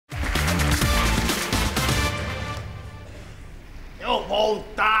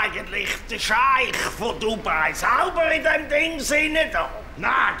wohnt eigentlich der Scheich von Dubai selber in dem Ding Sinne da?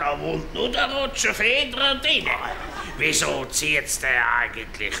 Nein, da wohnt nur der Roger Federer drin. Wieso zieht's der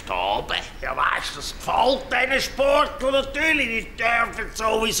eigentlich da oben? Ja, weisst, das gefällt diesen Sportlern natürlich. Die dürfen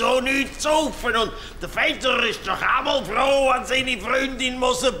sowieso nichts saufen. Und der Federer ist doch auch mal froh, wenn seine Freundin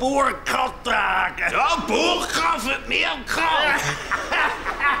muss eine Burka tragen. Ja, Burka für die Mirka.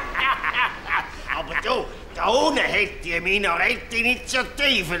 Aber du, da unten hat die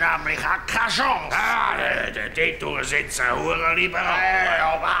Minarett-Initiative nämlich auch keine Chance. Dort sind sie hurenliberal.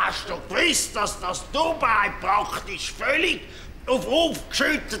 Ja, hast du gewusst, dass das Dubai praktisch völlig auf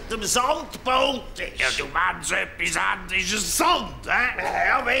aufgeschüttetem Sand gebaut ist? Ja, du meinst, etwas anderes ist Sand, hä?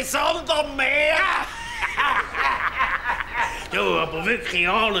 Ja, wie Sand am Meer. Du, aber wirklich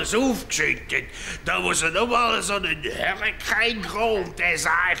alles aufgeschüttet. Da muss ja noch mal so ein Hurricane kommen. Der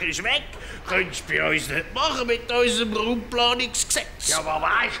Seich ist weg. Könntest du bei uns nicht machen mit unserem Raumplanungsgesetz. Ja, aber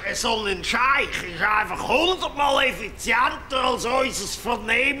weisst, so ein Scheich ist einfach 100-mal effizienter als unser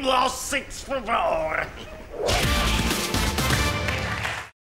Vernehmlassungsverfahren.